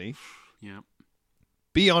journey. Yeah.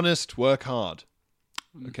 Be honest, work hard.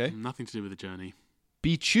 Okay? Nothing to do with the journey.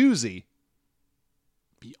 Be choosy.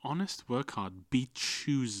 Be honest, work hard, be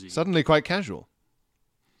choosy. Suddenly quite casual.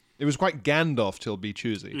 It was quite Gandalf till be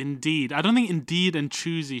choosy. Indeed. I don't think indeed and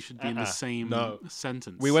choosy should be in the same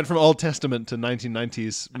sentence. We went from Old Testament to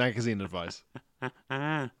 1990s magazine advice.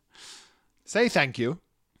 Say thank you.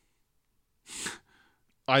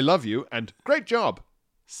 I love you and great job.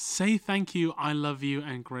 Say thank you, I love you,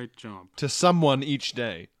 and great job. To someone each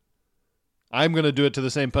day. I'm going to do it to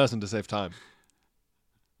the same person to save time.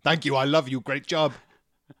 Thank you, I love you, great job.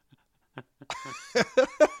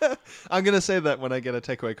 I'm going to say that when I get a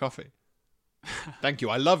takeaway coffee. Thank you,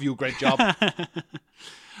 I love you, great job.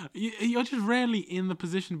 You're just rarely in the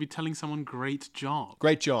position to be telling someone great job.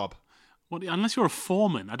 Great job. Unless you're a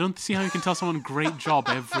foreman. I don't see how you can tell someone great job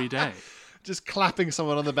every day. Just clapping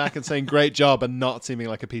someone on the back and saying great job and not seeming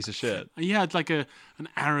like a piece of shit. Yeah, it's like an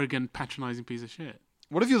arrogant, patronizing piece of shit.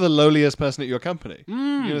 What if you're the lowliest person at your company?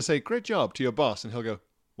 You're going to say great job to your boss and he'll go,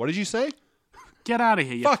 what did you say? Get out of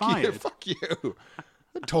here, you're fired. Fuck you.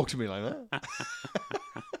 Don't talk to me like that.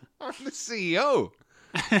 I'm the CEO.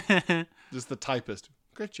 Just the typist.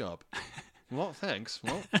 Great job. Well, thanks.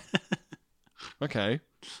 Well, okay.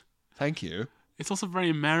 Thank you. It's also very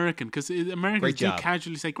American because Americans do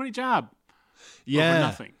casually say "great job." Yeah. Over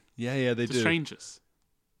nothing. Yeah, they to do. Strangers.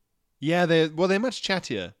 Yeah, they're much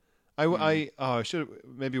chattier.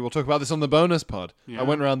 Maybe we'll talk about this on the bonus pod. Yeah. I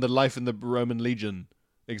went around the Life in the Roman Legion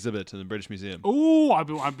exhibit in the British Museum. Oh,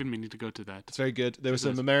 I've been meaning to go to that. It's very good. There were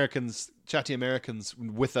some chatty Americans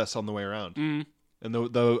with us on the way around. Mm. And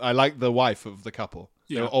I liked the wife of the couple.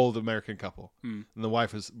 Yeah. They were old American couple. Mm. And the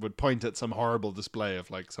wife would point at some horrible display of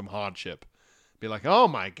like some hardship. Be like, oh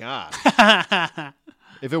my God.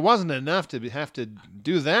 If it wasn't enough to have to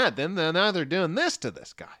do that, then now they're doing this to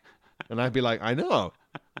this guy. And I'd be like, I know.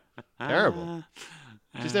 Terrible.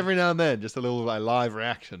 Just every now and then, just a little live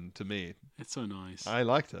reaction to me. It's so nice. I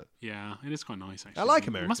liked it. Yeah, it is quite nice, actually. I like It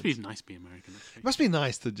Americans. must be nice to be American, actually. It must be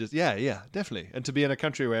nice to just, yeah, definitely. And to be in a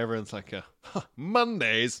country where everyone's like,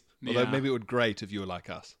 Mondays. Although maybe it would be great if you were like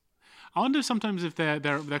us. I wonder sometimes if their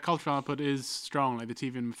cultural output is strong, like the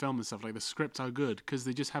TV and film and stuff, like the scripts are good, because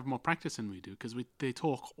they just have more practice than we do, because they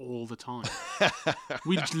talk all the time.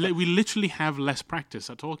 we literally have less practice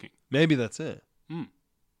at talking. Maybe that's it.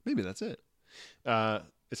 Maybe that's it.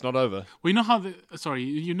 It's not over. Well,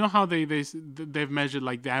 you know how they've measured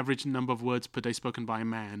like the average number of words per day spoken by a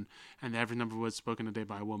man and the average number of words spoken a day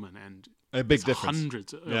by a woman, and a big difference.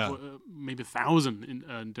 Hundreds, maybe 1,000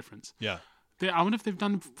 in difference. Yeah. I wonder if they've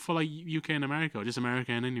done it for like UK and America, or just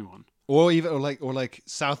America and anyone, or like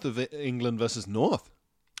south of England versus north.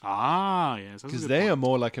 Ah, yes, because they are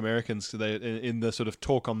more like Americans. They in the sort of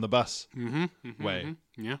talk on the bus way.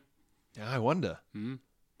 Mm-hmm. Yeah, I wonder.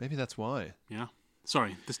 Maybe that's why. Yeah.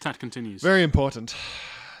 Sorry, this tat continues. Very important.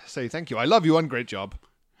 Say thank you. I love you and great job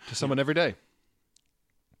to someone every day.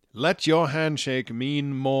 Let your handshake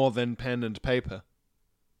mean more than pen and paper.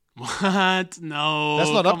 What? No.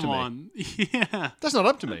 That's not up to me. Yeah. That's not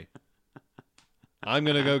up to me. I'm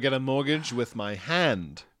going to go get a mortgage with my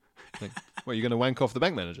hand. Like, what, you're going to wank off the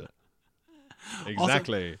bank manager?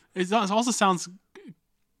 Exactly. Also, it also sounds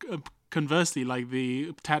conversely like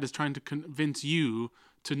the tat is trying to convince you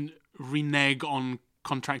to renege on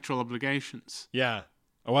contractual obligations. Yeah.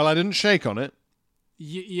 Well, I didn't shake on it.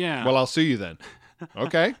 Yeah. Well, I'll sue you then.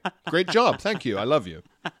 Okay. Great job. Thank you. I love you.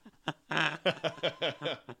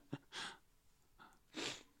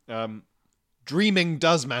 Dreaming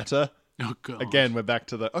does matter. Oh, God. Again, we're back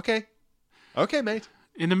to the okay, mate.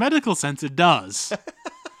 In a medical sense, it does.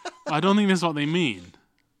 I don't think that's what they mean.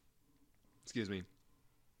 Excuse me.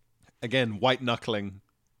 Again, white knuckling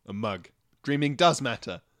a mug. Dreaming does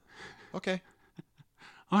matter. Okay.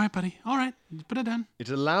 All right, buddy. All right. Put it down. It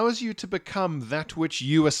allows you to become that which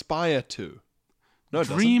you aspire to. No, it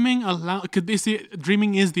dreaming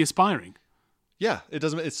dreaming is the aspiring. Yeah, it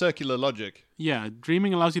doesn't. It's circular logic. Yeah,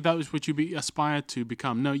 dreaming allows you that which you aspire to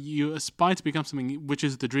become. No, you aspire to become something which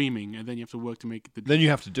is the dreaming, and then you have to work to make the. Then you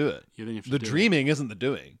have to do it. Yeah, then you have to. The dreaming isn't the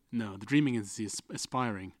doing. No, the dreaming is the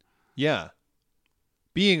aspiring. Yeah,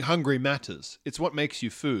 being hungry matters. It's what makes you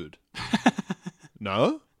food.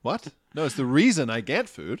 No, what? No, it's the reason I get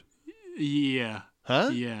food. Yeah.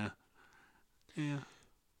 Huh? Yeah. Yeah.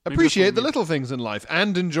 Appreciate the little things in life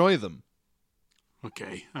and enjoy them.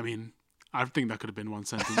 Okay, I mean, I think that could have been one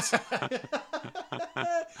sentence. That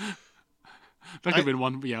could have been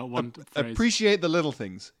one phrase. Appreciate the little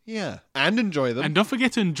things. Yeah. And enjoy them. And don't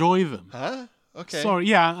forget to enjoy them. Huh? Okay. Sorry,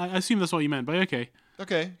 yeah, I assume that's what you meant, but okay.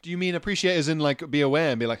 Okay. Do you mean appreciate as in like be aware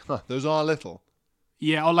and be like, those are little?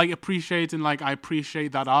 Yeah, or like appreciate and like I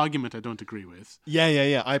appreciate that argument I don't agree with.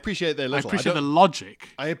 Yeah. I appreciate their little. I appreciate the logic.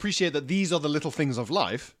 I appreciate that these are the little things of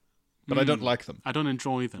life, but I don't like them. I don't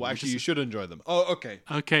enjoy them. Well, actually, you should enjoy them. Oh, okay.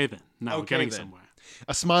 Okay then. Now we're getting somewhere.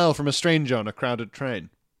 A smile from a stranger on a crowded train.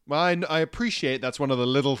 Well, I appreciate that's one of the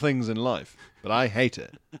little things in life, but I hate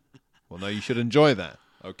it. Well, no, you should enjoy that.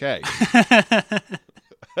 Okay.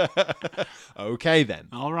 Okay then.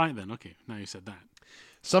 All right then. Okay, now you said that.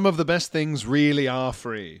 Some of the best things really are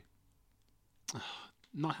free.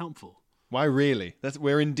 Not helpful. Why really?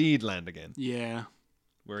 We're in Indeed land again. Yeah.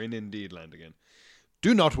 We're in Indeed land again.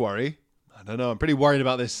 Do not worry. I don't know. I'm pretty worried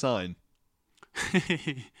about this sign.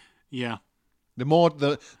 Yeah. The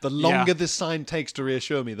longer this sign takes to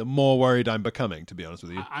reassure me, the more worried I'm becoming, to be honest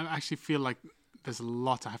with you. I actually feel like there's a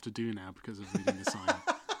lot I have to do now because of reading the sign.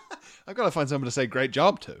 I've got to find someone to say great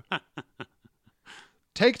job to.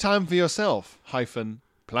 Take time for yourself,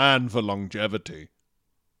 plan for longevity.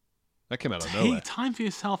 That came out of nowhere. Take time for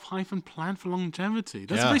yourself, plan for longevity.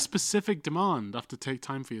 That's a very specific demand after take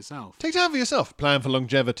time for yourself. Take time for yourself, plan for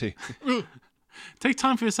longevity. Take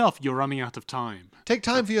time for yourself, you're running out of time. Take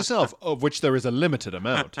time for yourself, of which there is a limited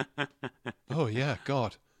amount. Oh, yeah,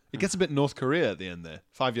 God. It gets a bit North Korea at the end there.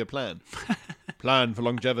 5-year plan. Plan for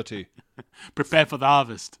longevity. Prepare for the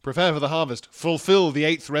harvest. Prepare for the harvest. Fulfill the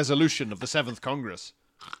 8th resolution of the 7th Congress.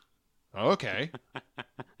 Okay.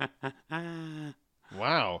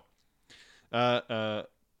 Wow.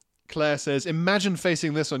 Claire says, imagine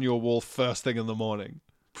facing this on your wall first thing in the morning.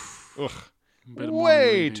 Ugh.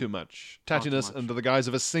 Way too much. Tattiness under the guise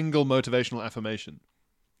of a single motivational affirmation.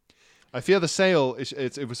 I fear the sale,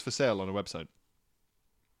 it was for sale on a website.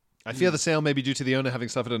 I fear the sale may be due to the owner having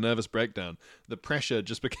suffered a nervous breakdown. The pressure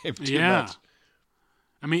just became too much.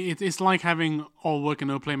 I mean, it's like having all work and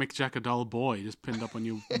no play make Jack a dull boy just pinned up on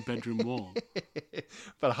your bedroom wall.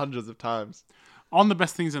 But hundreds of times. On the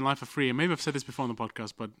best things in life are free, and maybe I've said this before on the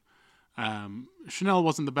podcast, but Chanel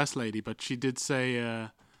wasn't the best lady, but she did say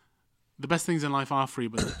the best things in life are free,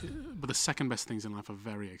 but the second best things in life are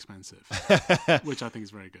very expensive, which I think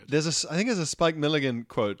is very good. I think there's a Spike Milligan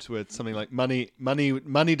quote with something like, money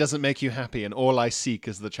doesn't make you happy, and all I seek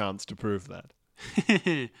is the chance to prove that.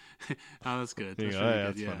 Oh, that's good. That's really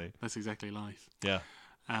good. That's funny. That's exactly life. Yeah.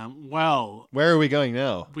 Well, where are we going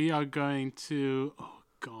now? We are going to... Oh,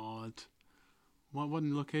 God. What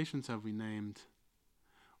locations have we named?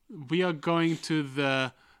 We are going to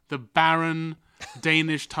the barren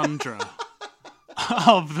Danish tundra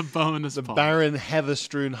of the bonus pod. The barren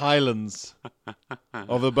heather-strewn highlands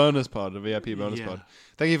of the bonus pod, the VIP bonus pod.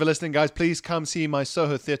 Thank you for listening, guys. Please come see my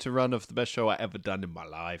Soho Theatre run of the best show I ever done in my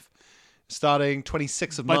life. Starting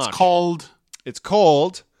 26th of March. It's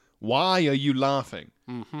called Why Are You Laughing?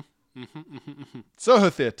 Soho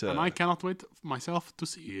Theatre. And I cannot wait myself to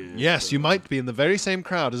see it. Yes, you might be in the very same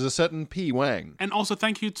crowd as a certain P. Wang. And also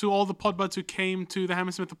thank you to all the podbuds who came to the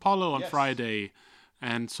Hammersmith Apollo on Friday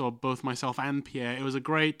and saw both myself and Pierre. It was a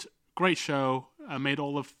great show. I made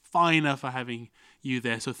all the finer for having you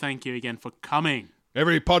there. So thank you again for coming.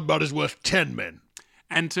 Every podbud is worth 10 men.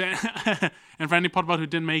 And and for any podbud who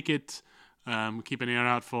didn't make it, keep an ear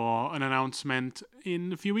out for an announcement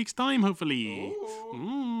in a few weeks' time, hopefully.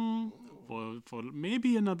 For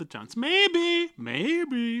maybe another chance.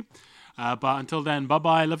 Maybe. But until then,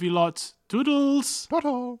 bye-bye. Love you lots. Toodles.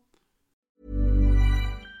 Ta-ta.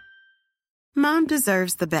 Mom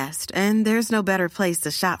deserves the best, and there's no better place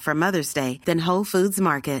to shop for Mother's Day than Whole Foods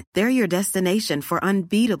Market. They're your destination for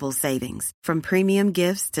unbeatable savings, from premium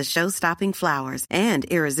gifts to show-stopping flowers and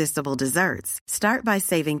irresistible desserts. Start by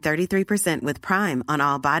saving 33% with Prime on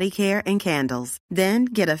all body care and candles. Then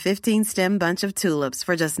get a 15-stem bunch of tulips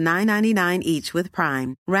for just $9.99 each with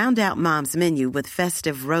Prime. Round out Mom's menu with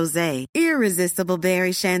festive rosé, irresistible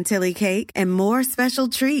berry chantilly cake, and more special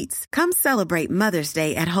treats. Come celebrate Mother's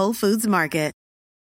Day at Whole Foods Market.